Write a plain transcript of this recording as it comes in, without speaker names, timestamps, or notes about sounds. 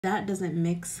That doesn't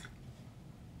mix.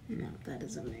 No, that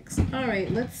doesn't mix. All right,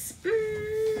 let's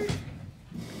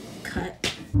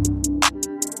cut.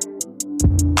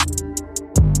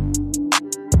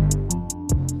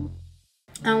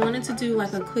 I wanted to do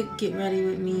like a quick get ready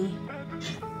with me,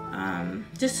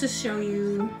 just to show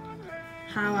you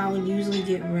how I would usually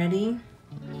get ready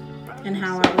and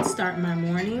how I would start my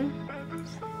morning.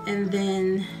 And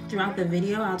then throughout the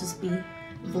video, I'll just be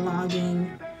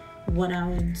vlogging what I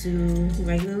would do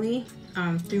regularly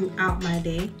throughout my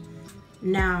day.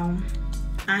 Now,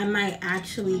 I might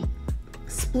actually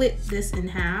split this in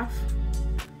half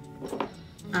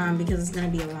because it's gonna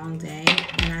be a long day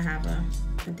and I have a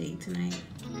date tonight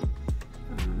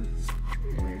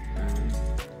with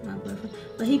my boyfriend.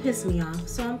 But he pissed me off,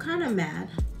 so I'm kind of mad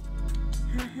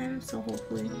at him. So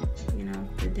hopefully, you know,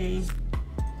 the day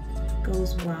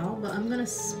goes well. But I'm gonna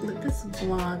split this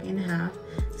vlog in half.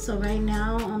 So right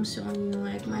now I'm showing you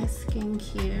like my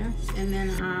skincare, and then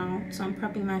so I'm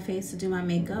prepping my face to do my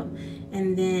makeup,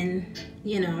 and then,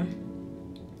 you know,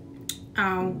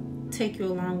 I'll take you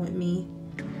along with me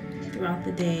throughout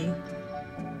the day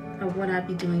of what I'd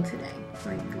be doing today.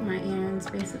 Like my errands,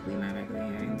 basically my regular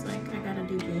errands. Like I gotta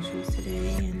do groceries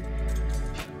today, and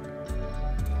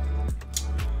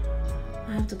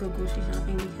I have to go grocery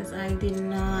shopping because I did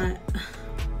not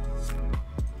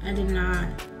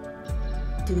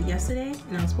do it yesterday,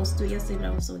 and I was supposed to do it yesterday, but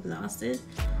I was so exhausted,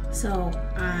 so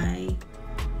I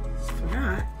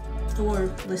forgot, or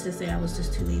let's just say I was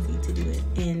just too lazy to do it.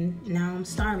 And now I'm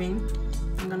starving.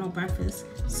 I got no breakfast,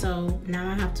 so now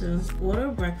I have to order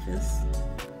breakfast,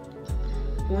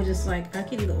 or just like I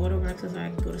could either order breakfast or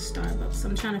I could go to Starbucks. So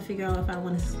I'm trying to figure out if I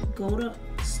want to go to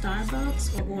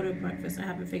Starbucks or order breakfast. I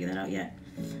haven't figured that out yet,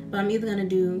 but I'm either gonna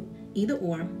do either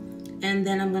or. And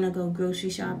then I'm gonna go grocery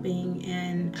shopping,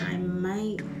 and I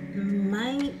might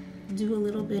do a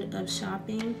little bit of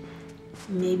shopping,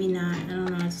 maybe not. I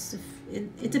don't know.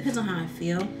 It depends on how I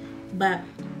feel, but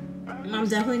I'm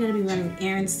definitely gonna be running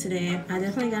errands today. I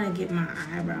definitely gotta get my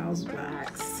eyebrows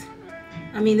waxed.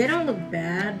 I mean, they don't look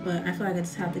bad, but I feel like I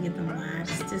just have to get them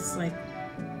waxed. Just like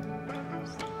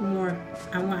more,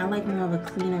 I like more of a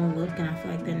cleaner look, and I feel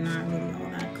like they're not really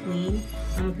all that clean.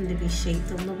 I'm looking to be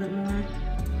shaped a little bit more.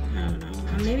 I don't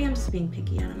know. Maybe I'm just being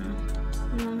picky. I don't know.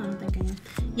 No, I don't think I am.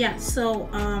 Yeah, so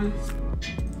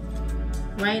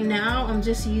right now I'm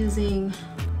just using, oh,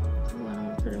 I don't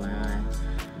want to put it in my eye,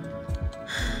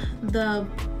 the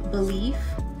Belif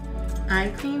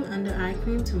eye cream, under eye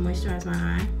cream, to moisturize my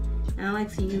eye. And I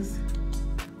like to use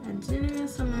a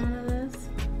generous amount of this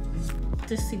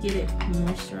just to get it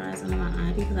moisturized under my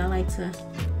eye, because I like to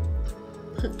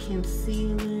put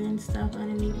concealer and stuff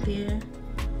underneath there.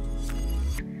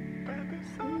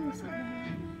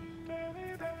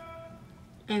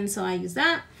 And so I use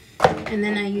that, and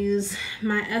then I use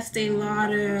my Estee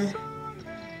Lauder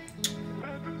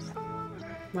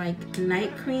like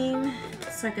night cream.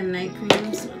 It's like a night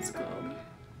cream, so it's called.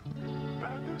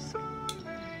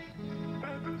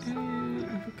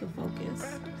 If we can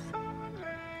focus.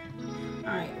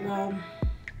 All right, well,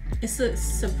 it's a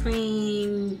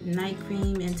Supreme Night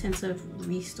Cream Intensive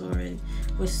Restoring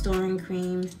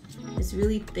Cream. It's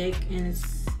really thick and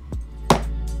it's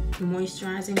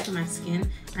moisturizing for my skin.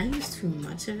 I use too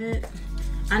much of it.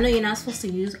 I know you're not supposed to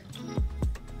use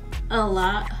a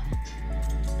lot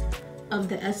of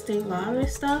the Estee Lauder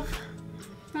stuff.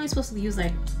 I'm only supposed to use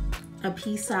like a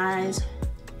pea size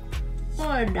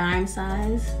or a dime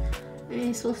size. And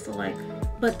you're supposed to like,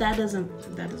 but that doesn't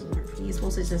work for me. You're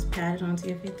supposed to just pat it onto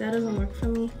your face. That doesn't work for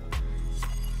me.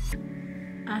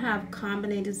 I have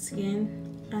combinated skin,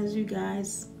 as you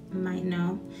guys might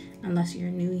know, unless you're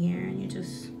new here and you're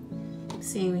just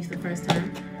seeing me for the first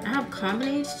time. I have combination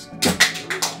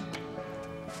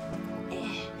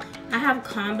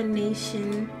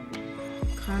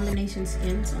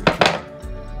skin, so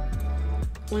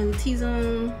oily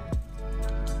T-zone,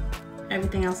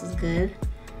 everything else is good.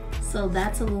 So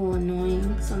that's a little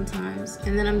annoying sometimes.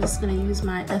 And then I'm just gonna use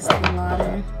my Estee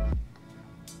Lauder,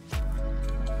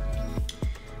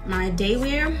 my day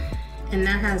wear, and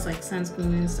that has like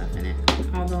sunscreen and stuff in it,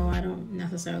 although I don't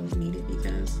necessarily need it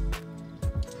because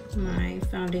my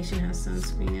foundation has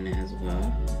sunscreen in it as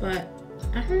well. But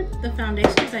I heard the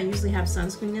foundations that usually have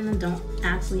sunscreen in them don't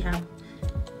actually have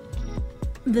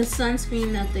the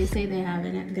sunscreen that they say they have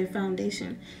in it, their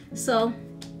foundation. So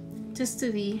just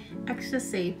to be extra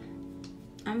safe,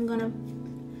 I'm gonna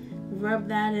rub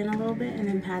that in a little bit and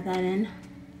then pat that in,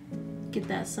 get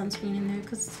that sunscreen in there,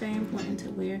 because it's very important to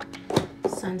wear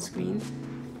sunscreen.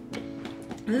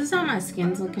 This is how my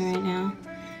skin's looking right now.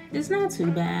 It's not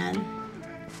too bad,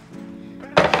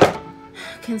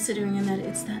 considering that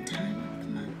it's that time of the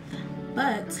month.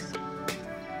 But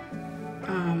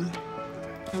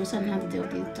I wish I didn't have to deal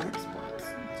with these dark spots.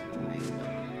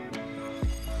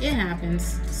 It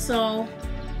happens. So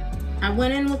I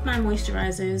went in with my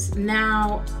moisturizers.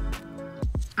 Now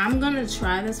I'm gonna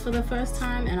try this for the first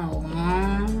time in a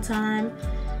long time.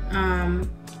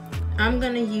 I'm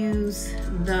gonna use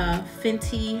the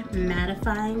Fenty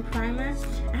mattifying primer.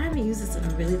 I haven't used this in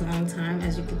a really long time,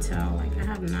 as you can tell. Like, I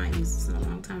have not used this in a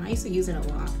long time. I used to use it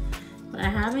a lot, but I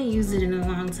haven't used it in a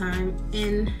long time,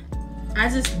 and I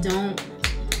just don't.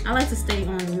 I like to stay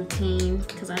on routine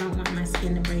because I don't want my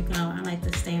skin to break out. I like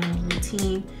to stay on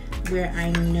routine where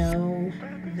I know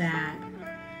that,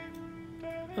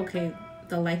 okay,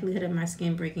 the likelihood of my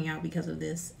skin breaking out because of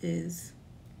this is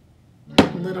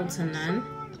little to none.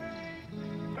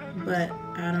 But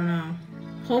I don't know.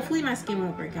 Hopefully my skin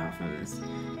won't break out from this.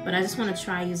 But I just want to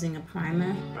try using a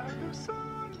primer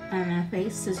on my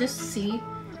face to just see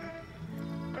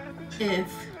if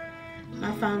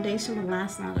my foundation will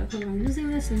last longer. Because I'm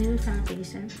using this new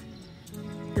foundation,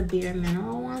 the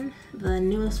BareMinerals one, the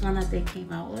newest one that they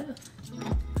came out with.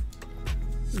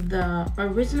 The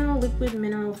original liquid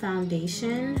mineral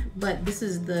foundation, but this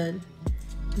is the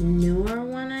newer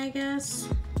one, I guess.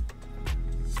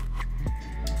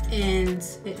 And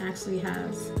it actually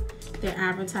has, they're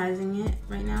advertising it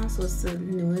right now, so it's the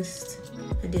newest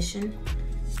edition.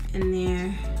 And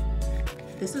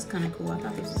this is kind of cool. I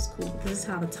thought this was cool. This is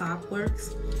how the top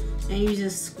works, and you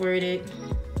just squirt it.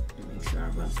 Make sure I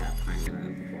rub that primer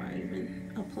before I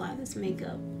even apply this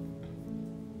makeup.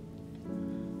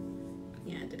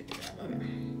 Yeah, I did a good job.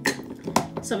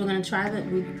 Okay. So we're gonna try the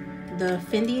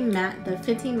Fenty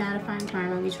mattifying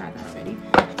primer. We tried that already.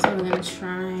 So we're gonna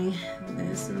try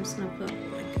this. I'm just gonna put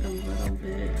like a little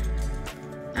bit.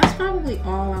 That's probably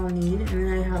all I'll need. And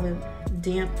then I have a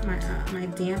damp, my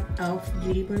damp e.l.f.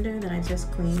 beauty blender that I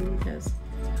just cleaned because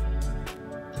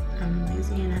I'm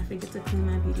lazy and I forget to clean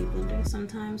my beauty blender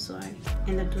sometimes, so I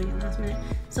end up doing it last minute.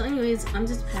 So anyways, I'm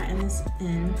just patting this in,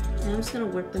 and I'm just gonna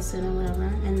work this in or whatever.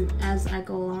 And as I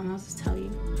go along, I'll just tell you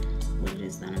what it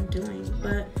is that I'm doing.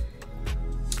 But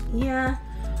yeah,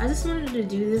 I just wanted to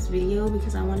do this video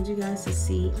because I wanted you guys to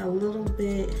see a little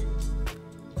bit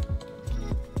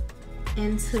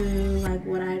into like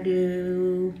what I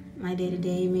do, my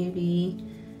day-to-day maybe.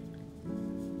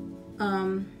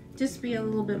 Just be a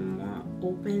little bit more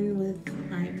open with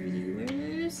my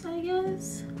viewers, I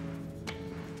guess,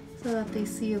 so that they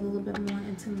see a little bit more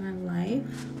into my life.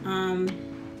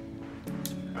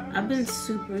 I've been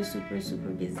super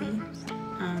busy.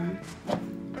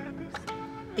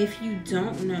 If you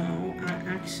don't know, I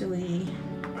actually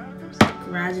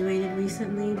graduated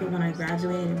recently, but when I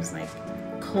graduated, it was like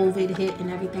COVID hit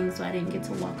and everything, so I didn't get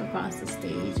to walk across the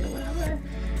stage or whatever.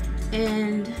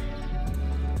 And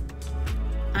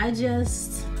I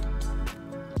just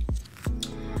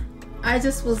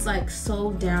was like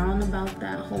so down about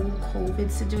that whole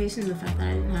COVID situation, the fact that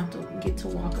I didn't have to get to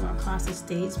walk across the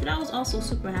stage. But I was also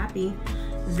super happy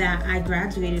that I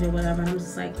graduated or whatever, and I was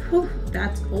just like, whew,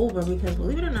 that's over. Because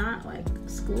believe it or not, like,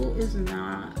 school is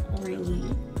not really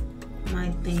my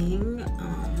thing.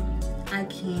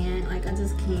 I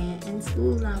just can't, and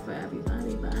school's not for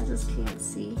everybody, but I just can't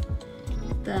see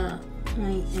the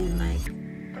point in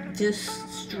like just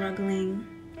struggling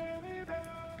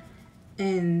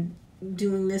and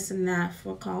doing this and that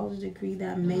for a college degree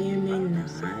that may or may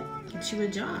not get you a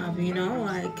job, you know?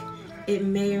 Like, it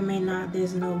may or may not,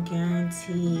 there's no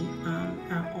guarantee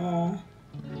at all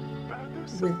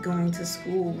with going to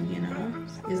school, you know?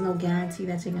 There's no guarantee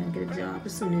that you're gonna get a job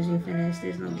as soon as you finish.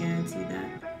 There's no guarantee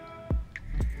that,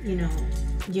 you know,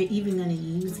 you're even gonna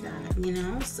use that, you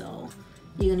know? So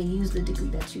you're gonna use the degree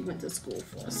that you went to school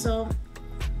for. So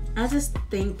I just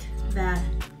think that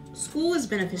school is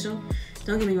beneficial.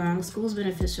 Don't get me wrong, school is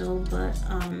beneficial, but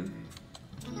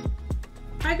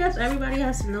I guess everybody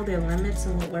has to know their limits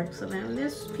and what works for them.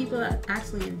 There's people that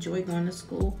actually enjoy going to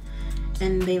school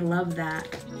and they love that.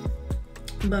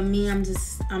 But me, I'm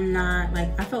not,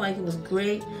 like, I felt like it was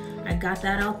great. I got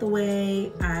that out the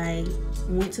way. I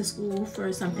went to school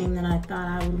for something that I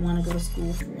thought I would want to go to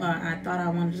school for. I thought I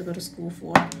wanted to go to school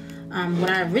for. What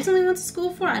I originally went to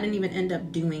school for, I didn't even end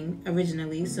up doing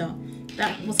originally. So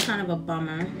that was kind of a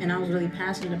bummer. And I was really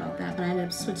passionate about that. But I ended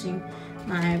up switching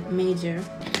my major.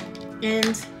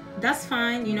 And that's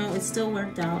fine. You know, it still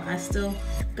worked out. I still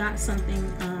got something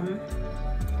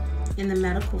in the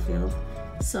medical field.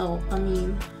 So, I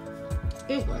mean,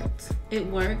 it worked. It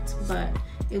worked, but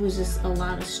it was just a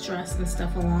lot of stress and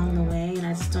stuff along the way, and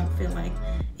I just don't feel like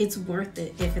it's worth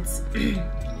it if it's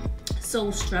so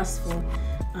stressful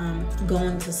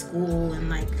going to school and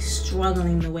like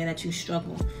struggling the way that you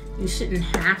struggle. You shouldn't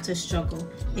have to struggle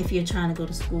if you're trying to go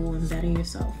to school and better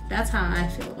yourself. That's how I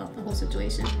feel about the whole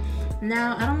situation.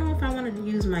 Now, I don't know if I want to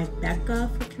use my Becca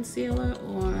for concealer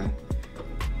or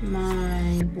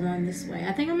my Born This Way.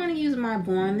 I think I'm going to use my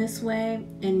Born This Way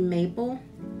in Maple.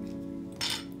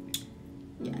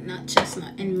 Yeah, not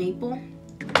chestnut, in Maple.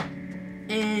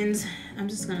 And I'm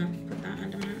just going to put that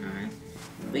under my eye.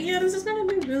 But yeah, this is going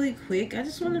to be really quick. I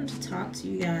just wanted to talk to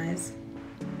you guys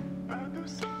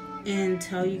and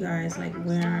tell you guys like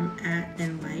where I'm at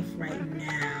in life right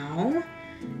now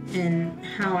and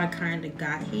how I kind of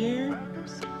got here.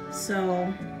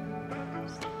 So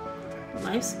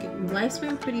life's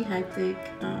been pretty hectic.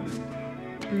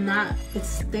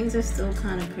 Things are still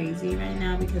kind of crazy right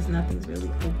now because nothing's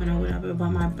really open or whatever, but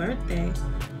my birthday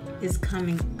is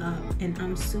coming up and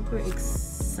I'm super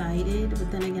excited,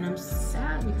 but then again I'm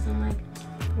sad because I'm like,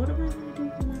 what am I gonna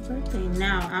do for my birthday?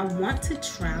 Now I want to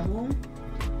travel,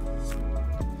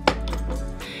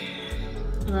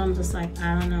 but I'm just like,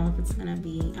 I don't know if it's gonna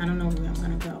be, I don't know where I'm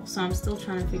gonna go, so I'm still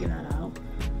trying to figure that out.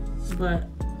 But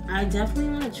I definitely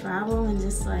want to travel and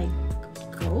just like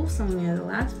go somewhere. The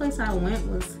last place I went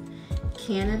was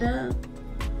Canada,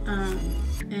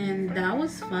 and that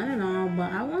was fun and all,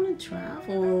 but I want to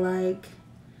travel. Like,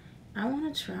 I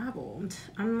want to travel.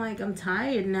 I'm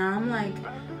tired now. I'm like,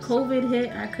 COVID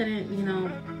hit, I couldn't, you know,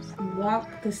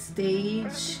 walk the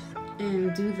stage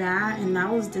and do that, and that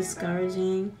was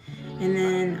discouraging. And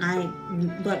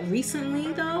then but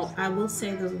recently though, I will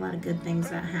say there's a lot of good things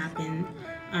that happened.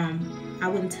 I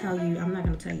wouldn't tell you, I'm not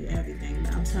going to tell you everything,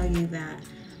 but I'll tell you that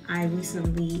I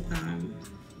recently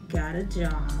got a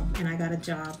job, and I got a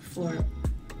job for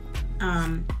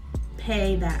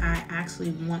pay that I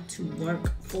actually want to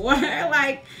work for.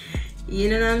 Like, you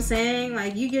know what I'm saying?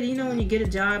 Like, you know when you get a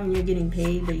job and you're getting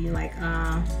paid, but you're like,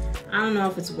 I don't know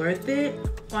if it's worth it.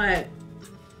 But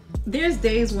there's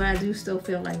days when I do still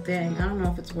feel like, dang, I don't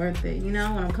know if it's worth it, you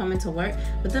know, when I'm coming to work.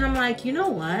 But then I'm like, you know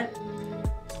what?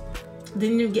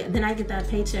 Then I get that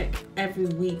paycheck every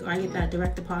week, or I get that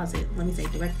direct deposit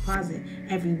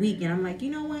every week, and I'm like, you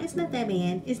know what? It's not that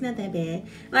bad. It's not that bad.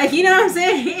 Like, you know what I'm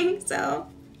saying?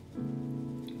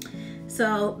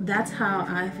 So that's how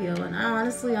I feel. And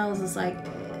honestly, I was just like,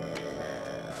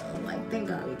 thank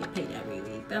God we get paid every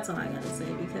week. That's all I gotta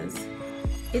say,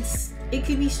 because it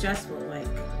can be stressful. Like,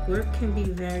 work can be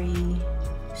very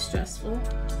stressful,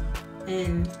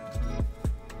 and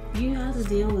you have to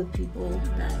deal with people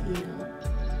that, you know,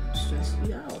 stress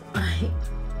you out. Like,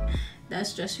 that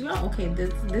stress you out. Okay,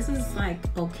 this is like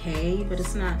okay, but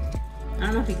it's not, I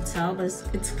don't know if you can tell, but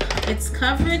it's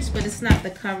coverage, but it's not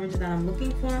the coverage that I'm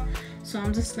looking for. So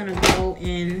I'm just gonna go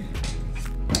in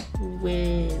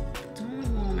with, don't want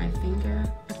to go on my finger.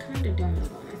 I kind of don't want to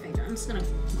go on my finger. I'm just gonna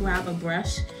grab a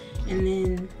brush and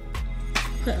then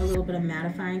put a little bit of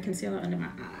mattifying concealer under my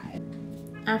eye.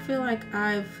 I feel like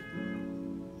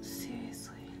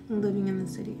living in the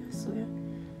city, I swear.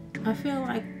 I feel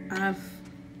like I've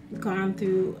gone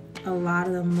through a lot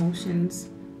of emotions.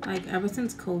 Like, ever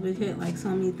since COVID hit, like,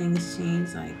 so many things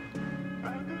changed. Like,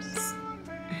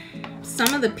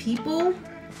 some of the people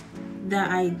that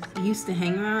I used to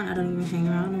hang around, I don't even hang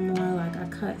around no more. Like, I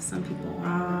cut some people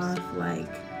off, like,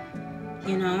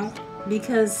 you know,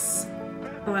 because,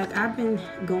 like, I've been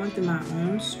going through my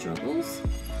own struggles,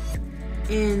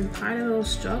 and part of those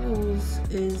struggles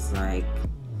is, like,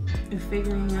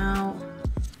 figuring out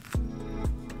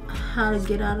how to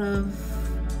get out of,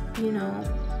 you know,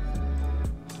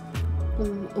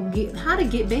 how to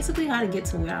get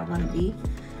to where I want to be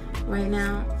right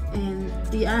now. And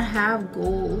I have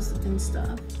goals and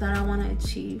stuff that I want to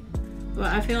achieve,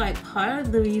 but I feel like part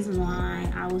of the reason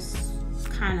why I was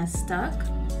kind of stuck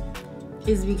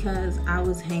is because I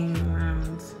was hanging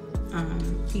around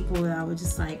people that were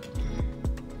just like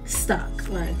stuck.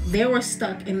 Like, they were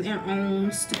stuck in their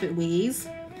own stupid ways.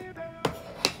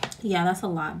 Yeah, that's a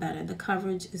lot better. The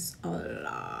coverage is a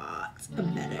lot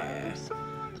better.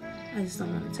 I just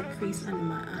don't want it to crease under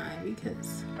my eye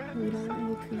because we don't want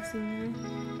any creasing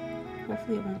there.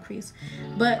 Hopefully it won't crease.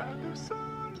 But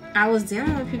I was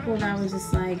dealing with people that was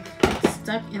just like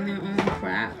stuck in their own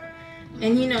crap.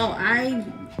 And you know, I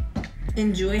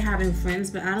enjoy having friends,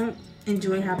 but I don't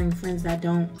enjoy having friends that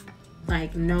don't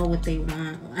like know what they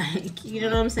want. Like, you know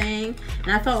what I'm saying?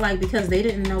 And I felt like because they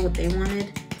didn't know what they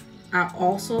wanted, I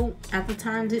also at the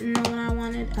time didn't know what I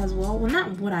wanted as well. Well,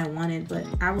 not what I wanted, but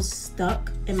I was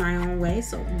stuck in my own way,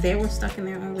 so they were stuck in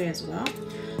their own way as well.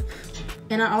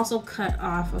 And I also cut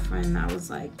off a friend that was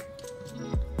like,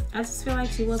 I just feel like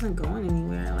she wasn't going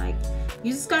anywhere. Like,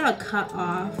 you just gotta cut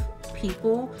off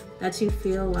people that you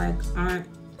feel like aren't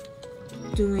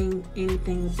doing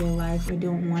anything with their life or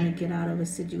don't want to get out of a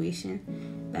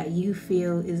situation that you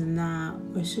feel is not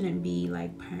or shouldn't be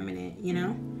like permanent, you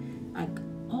know? Like,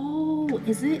 oh,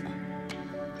 is it?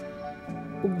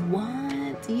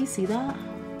 What? Do you see that?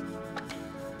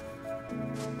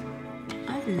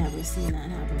 I've never seen that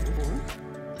happen before.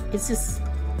 It's just,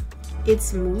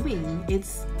 it's moving.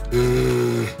 It's,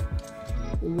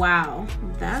 wow,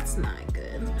 that's not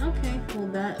good. Okay, well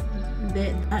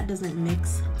that doesn't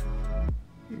mix.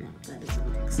 No, that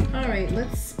doesn't mix. All right,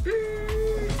 let's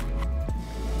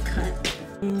cut,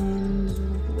 and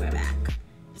we're back.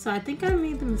 So I think I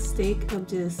made the mistake of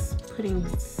just putting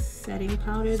setting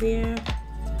powder there.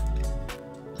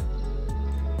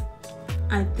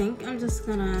 I think I'm just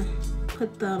gonna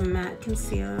put the matte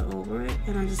concealer over it,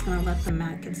 and I'm just gonna let the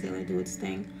matte concealer do its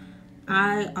thing.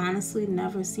 I honestly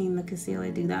never seen the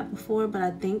concealer do that before, but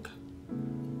I think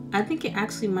it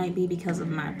actually might be because of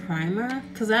my primer,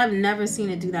 because I've never seen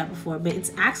it do that before. But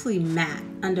it's actually matte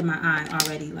under my eye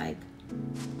already. Like,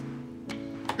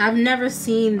 I've never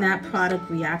seen that product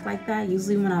react like that.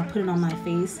 Usually when I put it on my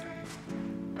face,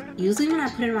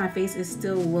 it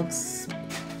still looks,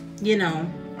 you know,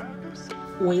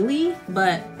 oily.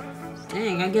 But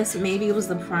dang, I guess maybe it was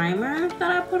the primer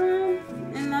that I put on,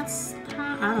 and that's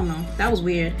how, I don't know. That was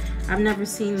weird. I've never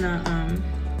seen the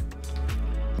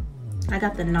I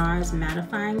got the Nars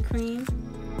mattifying cream,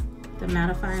 the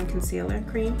mattifying concealer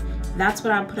cream. That's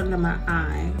what I put under my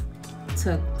eye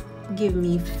to give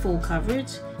me full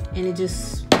coverage, and it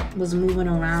just was moving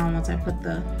around once I put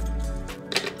the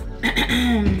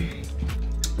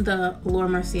the Laura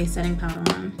Mercier setting powder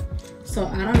on. So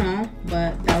I don't know,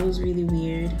 but that was really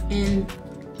weird. And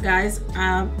guys,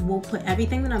 I will put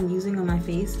everything that I'm using on my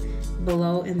face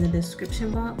below in the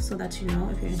description box so that you know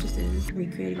if you're interested in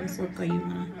recreating this look or you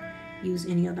want to use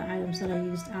any of the items that I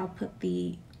used. I'll put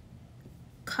the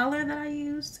color that I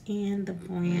used and the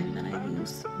brand that I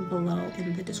used below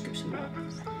in the description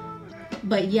box.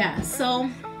 But yeah, so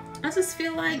I just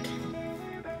feel like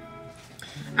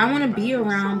I want to be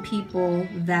around people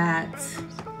that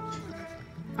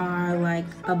are like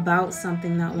about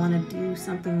something, that want to do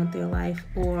something with their life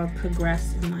or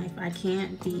progress in life. I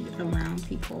can't be around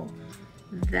people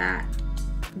that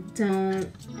don't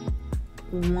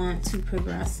want to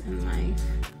progress in life.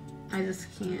 I just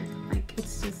can't. Like,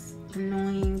 it's just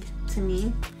annoying to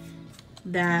me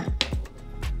that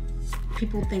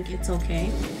people think it's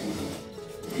okay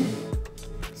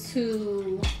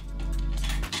to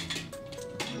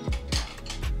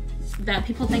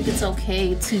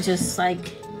just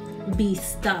like be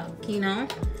stuck, you know?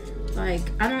 Like,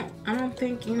 I don't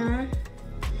think, you know.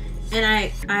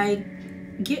 And I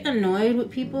get annoyed with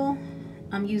people.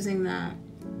 I'm using the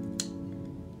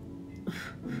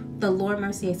Laura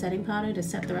Mercier setting powder to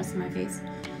set the rest of my face.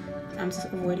 I'm just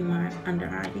avoiding my under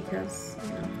eye because,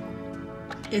 you know,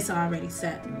 it's already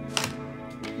set.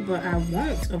 But I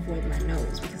won't avoid my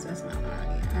nose because that's not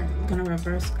right. I'm gonna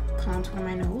reverse contour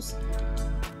my nose.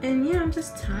 And yeah, I'm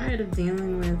just tired of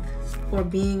dealing with or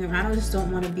being, I just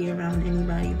don't want to be around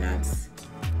anybody that's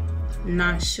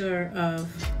not sure of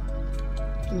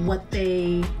what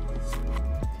they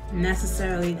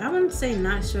necessarily, I wouldn't say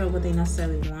not sure what they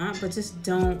necessarily want, but just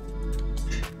don't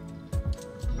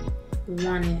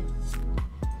want it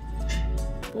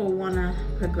or want to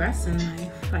progress in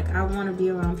life. Like, I want to be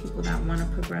around people that want to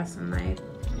progress in life,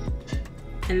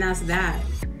 and that's that.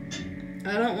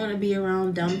 I don't want to be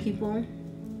around dumb people.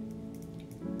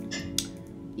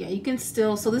 Yeah, you can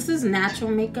still, so this is natural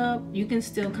makeup. You can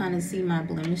still kind of see my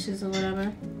blemishes or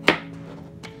whatever.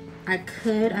 I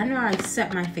know I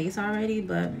set my face already,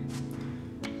 but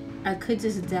I could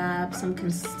just dab some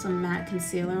matte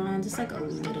concealer on, just like a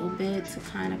little bit, to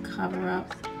kind of cover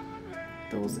up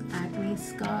those acne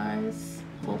scars.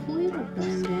 Hopefully it'll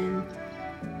blend in,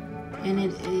 and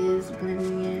it is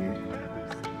blending in.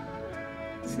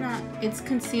 It's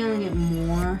concealing it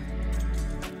more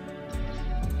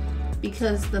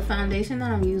because the foundation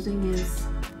that I'm using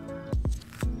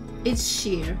it's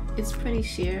sheer. It's pretty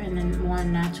sheer, and then more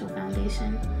natural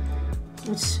foundation,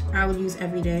 which I would use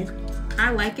every day.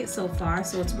 I like it so far,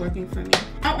 so it's working for me.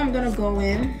 Now I'm gonna go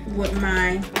in with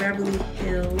my Beverly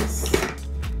Hills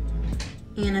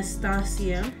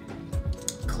Anastasia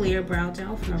clear brow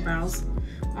gel for my brows.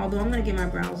 Although I'm gonna get my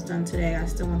brows done today, I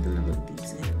still want them to look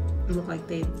decent. Look like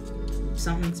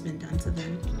something's been done to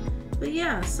them. But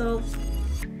yeah, so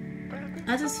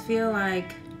I just feel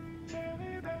like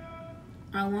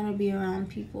I want to be around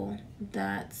people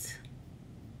that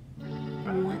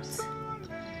want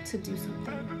to do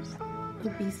something,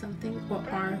 or be something, or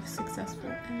are successful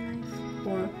in life,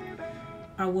 or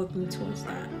are working towards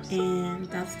that, and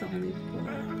that's the only people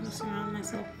that I want to surround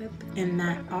myself with, and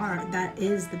that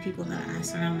is the people that I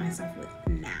surround myself with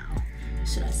now.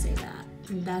 Should I say that?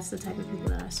 That's the type of people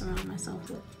that I surround myself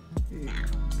with now.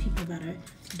 People that are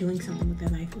doing something with their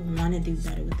life, want to do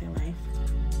better with their life,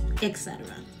 etc.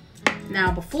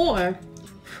 Now, before,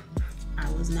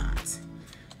 I was not.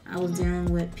 I was dealing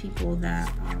with people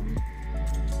that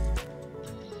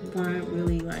weren't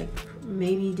really like,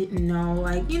 maybe didn't know,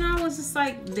 like, you know, it was just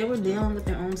like they were dealing with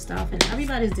their own stuff, and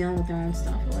everybody's dealing with their own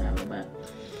stuff or whatever. But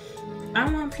I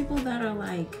want people that are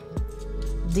like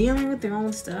dealing with their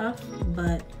own stuff,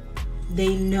 but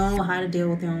they know how to deal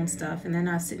with their own stuff, and they're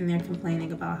not sitting there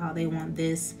complaining about how they want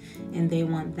this and they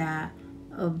want that.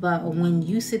 But when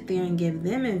you sit there and give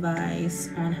them advice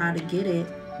on how to get it,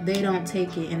 they don't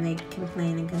take it, and they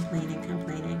complain and complain and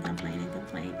complain and complain and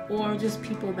complain. Or just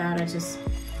people that are just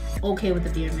okay with the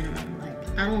bare minimum.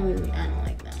 Like, I don't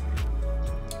like that.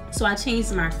 So I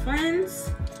changed my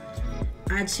friends.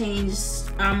 I'm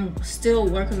still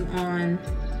working on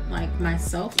like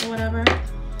myself or whatever.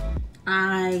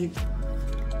 I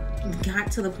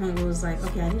got to the point where it was like,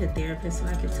 okay, I need a therapist so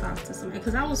I could talk to somebody,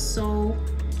 because I was so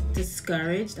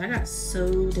discouraged. I got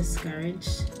so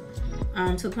discouraged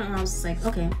to the point where I was just like,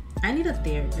 okay, I need a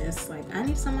therapist. Like, I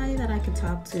need somebody that I could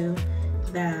talk to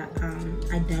that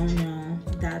I don't know,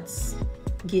 that's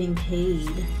getting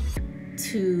paid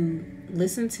to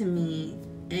listen to me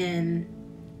and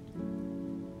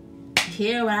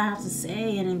hear what I have to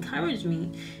say and encourage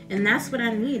me. And that's what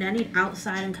I need. I need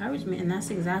outside encouragement, and that's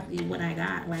exactly what I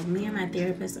got. Like, me and my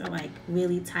therapist are like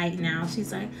really tight now.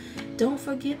 She's like, don't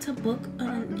forget to book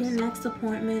your next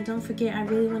appointment. Don't forget, I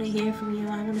really want to hear from you.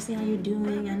 I want to see how you're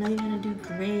doing. I know you're gonna do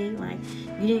great. Like,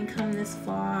 you didn't come this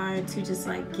far to just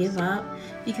like give up,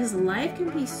 because life can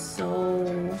be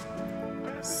so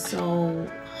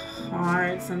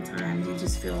hard sometimes. You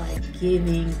just feel like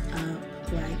giving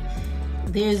up. Like,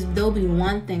 there'll be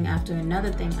one thing after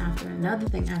another thing after another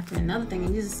thing after another thing,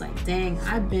 and you're just like, dang,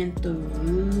 I've been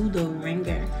through the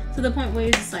ringer, to the point where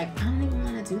you're just like, I don't even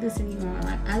want to do this anymore.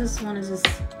 Like, I just want to just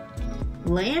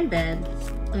lay in bed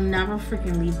and never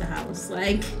freaking leave the house.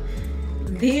 Like,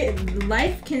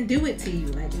 life can do it to you.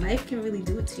 Like, life can really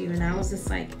do it to you. And I was just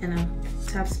like in a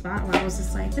tough spot where I was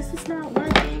just like, this is not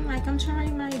working. Like, I'm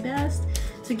trying my best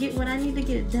to get what I need to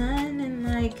get done, and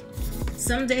like,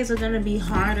 some days are gonna be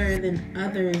harder than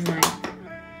others. Like,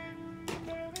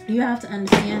 you have to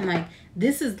understand, like,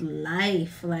 this is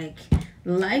life. Like,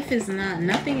 life is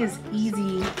nothing is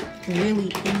easy,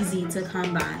 really easy to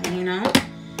come by, you know?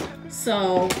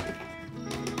 So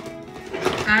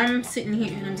I'm sitting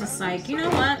here and I'm just like, you know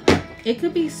what? It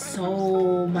could be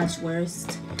so much worse.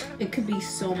 It could be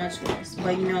so much worse.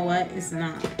 But you know what? It's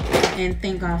not. And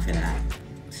thank God for that.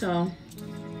 So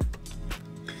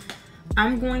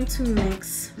I'm going to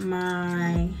mix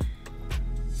my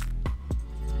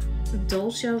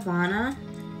Dolce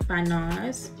by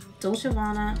Nars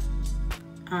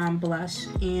blush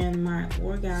and my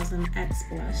Orgasm X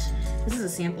blush. This is a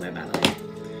sampler, by the way.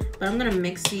 But I'm going to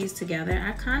mix these together.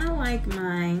 I kind of like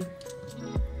my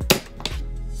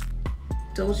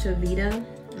Dolce Vita.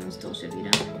 It was Dolce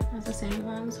Vita. Was the same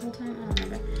one this whole time? I don't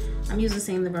remember. I'm using the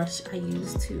same brush I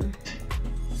used to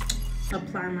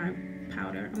apply my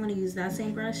powder. I'm gonna use that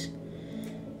same brush,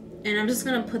 and I'm just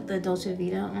gonna put the Dolce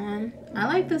Vita on. I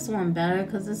like this one better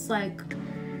because it's like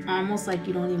almost like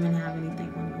you don't even have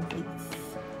anything on your face.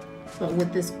 But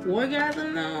with this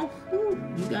Orgasm though,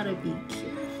 you gotta be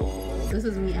careful. This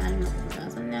is me adding the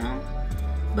Orgasm now.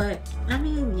 But I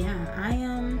mean, yeah, I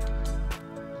am.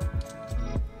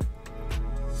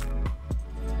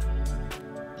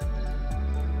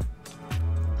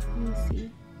 Let me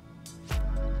see.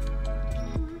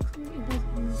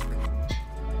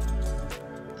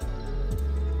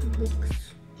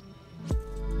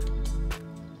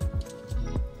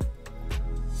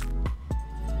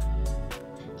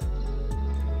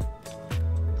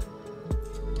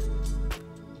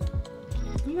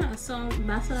 Yeah, so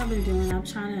that's what I've been doing.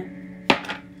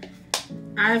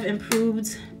 I've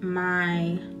improved who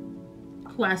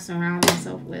I surround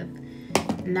myself with.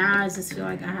 Now I just feel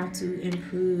like I have to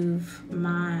improve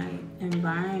my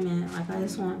environment. Like, I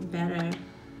just want better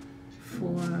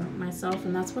for myself,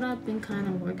 and that's what I've been kind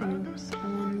of working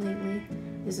on lately.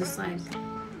 It's just like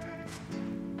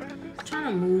trying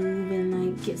to move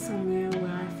and like get somewhere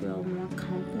where I feel more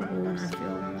comfortable and I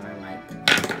feel more like,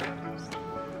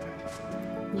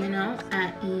 you know,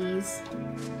 at ease.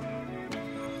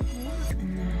 What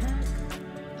in the heck?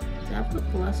 Did I put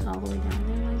blush all the way down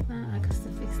there like that? I could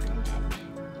still fix that.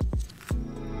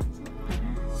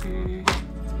 I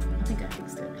think I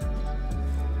fixed it.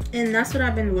 And that's what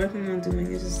I've been working on doing,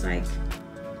 is just like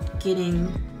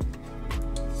getting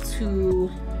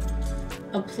to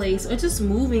a place, or just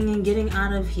moving and getting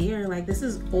out of here. Like, this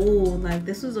is old. Like,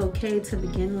 this was okay to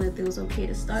begin with, it was okay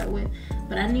to start with,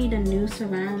 but I need a new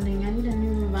surrounding, I need a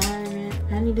new environment,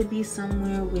 I need to be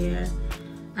somewhere where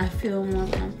I feel more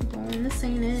comfortable. And this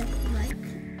ain't it. Like,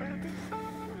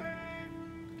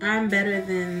 I'm better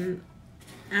than,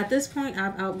 at this point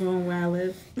I've outgrown where I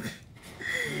live.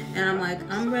 And I'm like,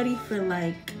 I'm ready for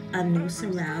like a new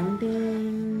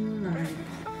surrounding, like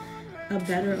a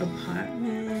better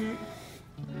apartment,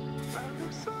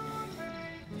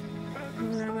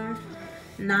 whatever.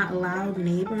 Not loud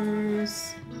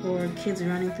neighbors or kids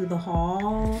running through the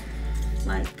hall.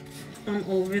 Like, I'm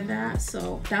over that.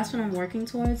 So that's what I'm working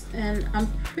towards, and I'm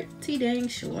pretty dang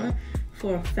sure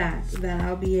for a fact that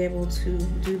I'll be able to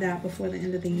do that before the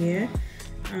end of the year.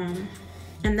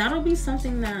 And that'll be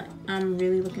something that I'm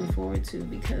really looking forward to,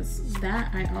 because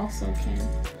that I also can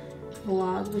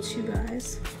vlog with you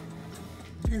guys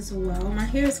as well. My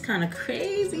hair is kind of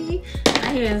crazy. My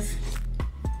hair is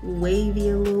wavy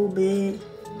a little bit,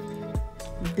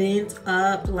 bent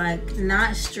up, like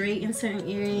not straight in certain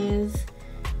areas.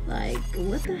 Like,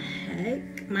 what the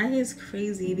heck? My hair is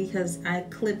crazy because I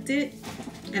clipped it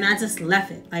and I just left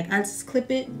it. Like, I just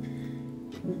clip it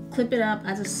up,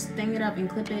 I just sting it up and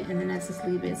clip it, and then I just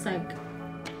leave it. It's like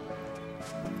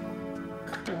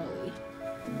curly.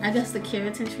 I guess the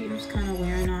keratin treatment's kind of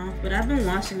wearing off, but I've been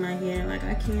washing my hair. Like,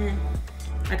 I can't,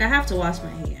 like, I have to wash my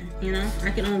hair, you know?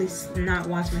 I can only not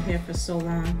wash my hair for so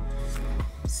long.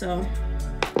 So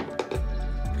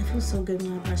it feels so good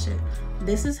when I brush it.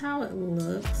 This is how it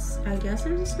looks. I guess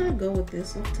I'm just gonna go with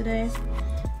this look today.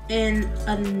 And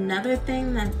another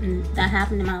thing that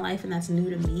happened in my life, and that's new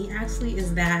to me actually,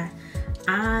 is that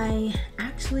I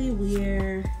actually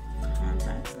wear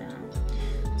contacts now.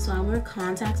 So I wear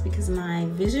contacts because my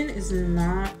vision is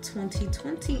not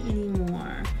 20/20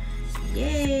 anymore.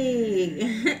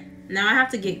 Yay! Now I have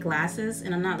to get glasses,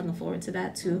 and I'm not looking forward to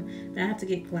that too. But I have to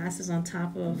get glasses on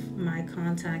top of my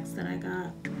contacts that I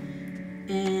got.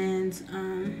 And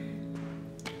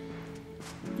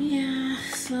yeah,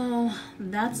 so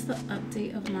that's the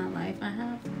update of my life. I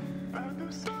have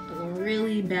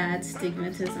really bad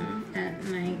stigmatism at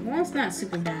night. Well, it's not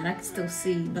super bad, I can still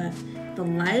see, but the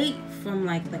light from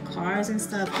like the cars and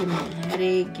stuff give me a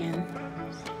headache, and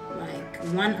like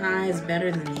one eye is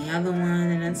better than the other one,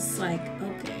 and it's like,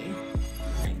 okay,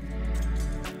 like,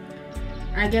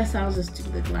 I guess I'll just do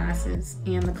the glasses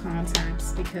and the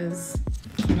contacts, because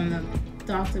when the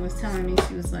doctor was telling me,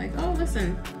 she was like, oh,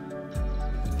 listen,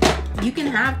 you can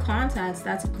have contacts,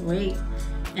 that's great,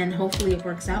 and hopefully it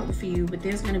works out for you, but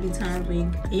there's gonna be times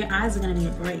when your eyes are gonna need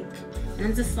a break. And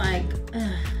it's just like,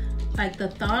 ugh, like the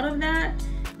thought of that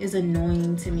is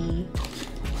annoying to me.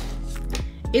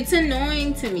 It's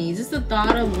annoying to me, just the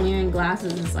thought of wearing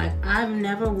glasses. It's like, I've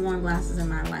never worn glasses in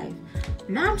my life.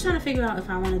 Now I'm trying to figure out if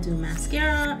I want to do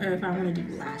mascara or if I want to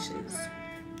do lashes.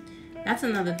 That's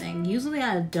another thing. Usually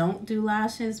I don't do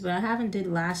lashes, but I haven't did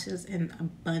lashes in a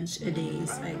bunch of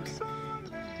days, like,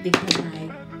 because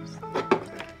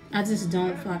I just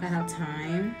don't feel like I have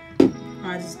time, or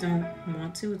I just don't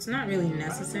want to. It's not really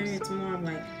necessary. It's more of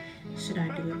like, should I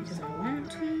do it because I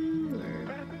want to, or...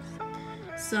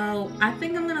 So I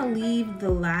think I'm gonna leave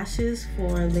the lashes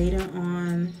for later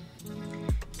on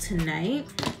tonight,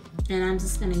 and I'm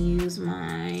just gonna use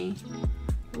my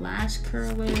lash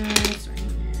curlers right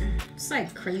here. It's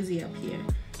like crazy up here.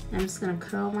 I'm just gonna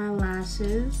curl my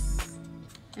lashes,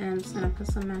 and I'm just gonna put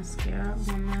some mascara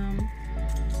on them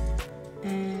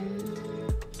and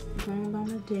go about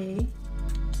my day.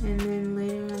 And then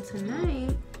later on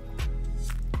tonight,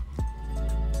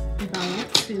 if I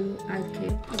want to, I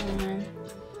could put on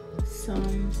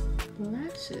some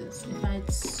lashes if I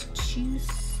choose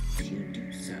to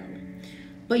do so.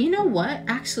 But you know what?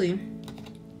 Actually,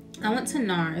 I went to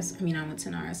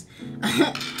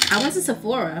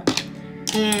Sephora,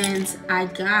 and I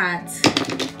got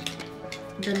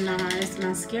the Nars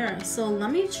mascara. So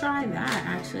let me try that,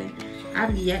 actually.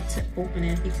 I've yet to open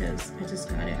it because I just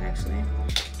got it, actually.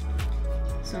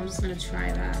 So I'm just gonna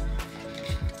try that.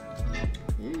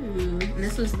 Ooh, and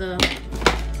this is the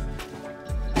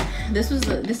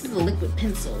liquid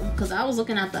pencil, because I was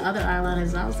looking at the other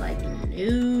eyeliners. I was like,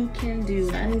 no can do.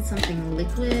 I need something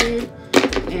liquid,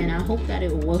 and I hope that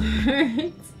it works.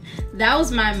 That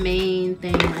was my main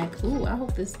thing. Like, ooh, I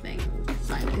hope this thing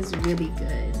like is really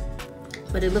good.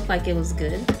 But it looked like it was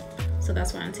good, so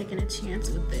that's why I'm taking a chance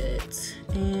with it.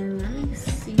 And let me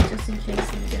see, just in case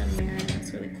I get a mirror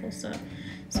that's really close up.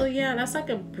 So yeah, that's like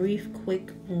a brief,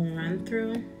 quick run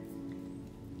through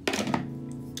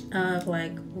of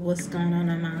like what's going on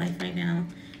in my life right now,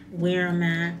 where I'm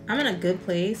at. I'm in a good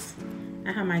place.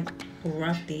 I have my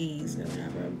rough days or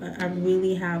whatever, but I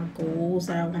really have goals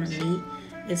that I want to meet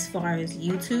as far as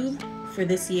YouTube for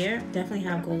this year. Definitely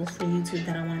have goals for YouTube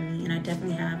that I want to meet, and I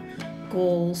definitely have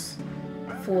goals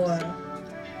for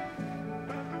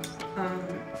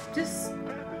just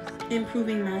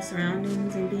improving my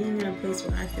surroundings and being in a place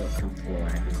where I feel comfortable, where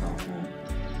I can call home.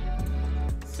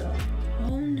 So,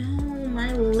 oh no,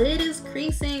 my lid is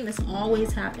creasing. This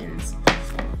always happens.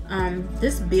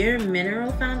 This Bare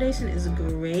Mineral foundation is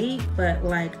great, but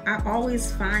like I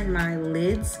always find my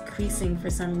lids creasing for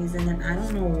some reason, and I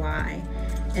don't know why,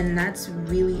 and that's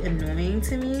really annoying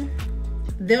to me.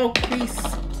 They'll crease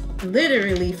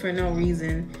literally for no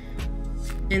reason,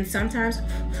 and sometimes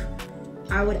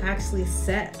I would actually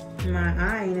set my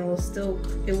eye and it will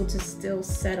just still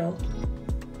settle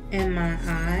in my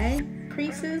eye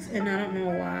creases, and I don't know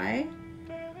why.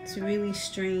 It's really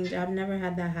strange. I've never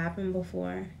had that happen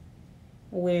before,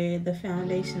 where the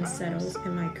foundation settles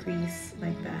in my crease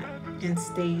like that and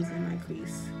stays in my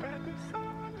crease.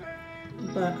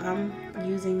 But I'm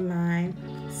using my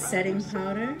setting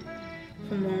powder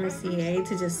from Mercier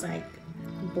to just like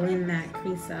blend that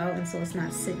crease out, and so it's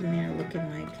not sitting there looking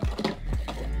like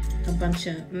a bunch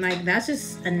of, like, that's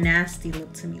just a nasty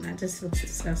look to me. That just looks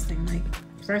disgusting. Like,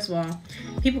 first of all,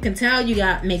 people can tell you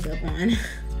got makeup on.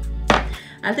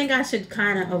 I think I should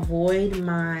kind of avoid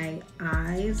my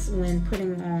eyes when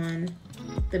putting on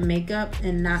the makeup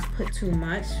and not put too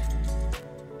much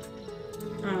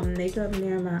makeup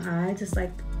near my eye, just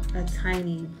like a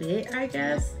tiny bit, I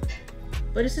guess.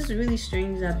 But it's just really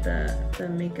strange that the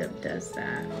makeup does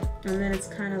that, and then it's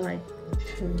kind of like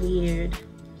weird.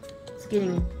 It's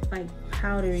getting like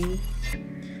powdery.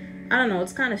 I don't know,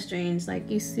 it's kind of strange. Like,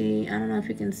 you see, I don't know if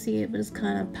you can see it, but it's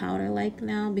kind of powder like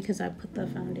now because I put the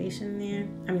foundation there.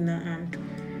 I mean,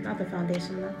 not the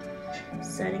foundation, the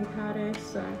setting powder.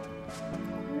 So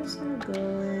I'm just gonna go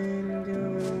in and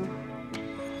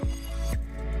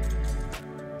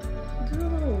do a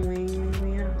little wing,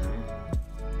 maybe, I don't know.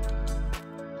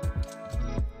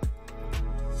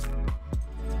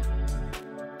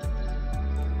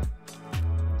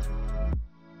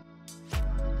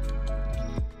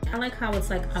 I like how it's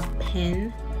like a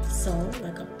pen, so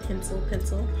like a pencil.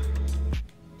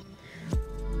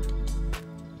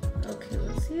 Okay,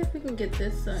 let's see if we can get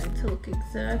this side to look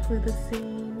exactly the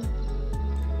same.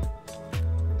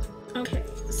 Okay,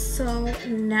 so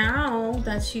now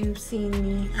that you've seen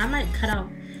me, I might cut out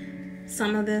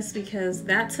some of this because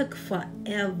that took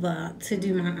forever to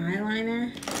do my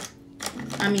eyeliner.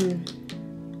 I mean,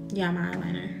 yeah, my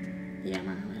eyeliner. Yeah,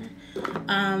 my eyeliner.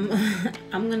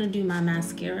 I'm gonna do my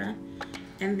mascara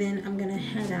and then I'm gonna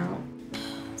head out.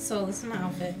 So this is my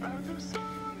outfit. That's what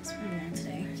I'm wearing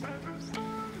today.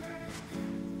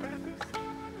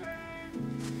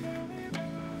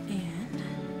 And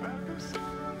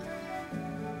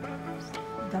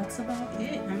that's about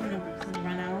it. I'm gonna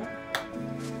run out,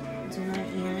 do my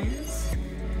errands.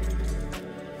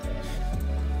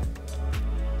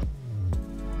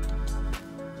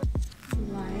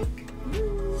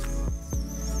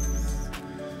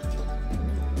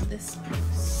 This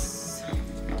piece.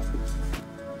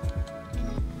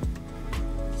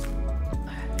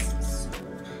 Alright, so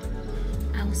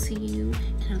I'll see you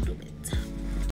in a little bit.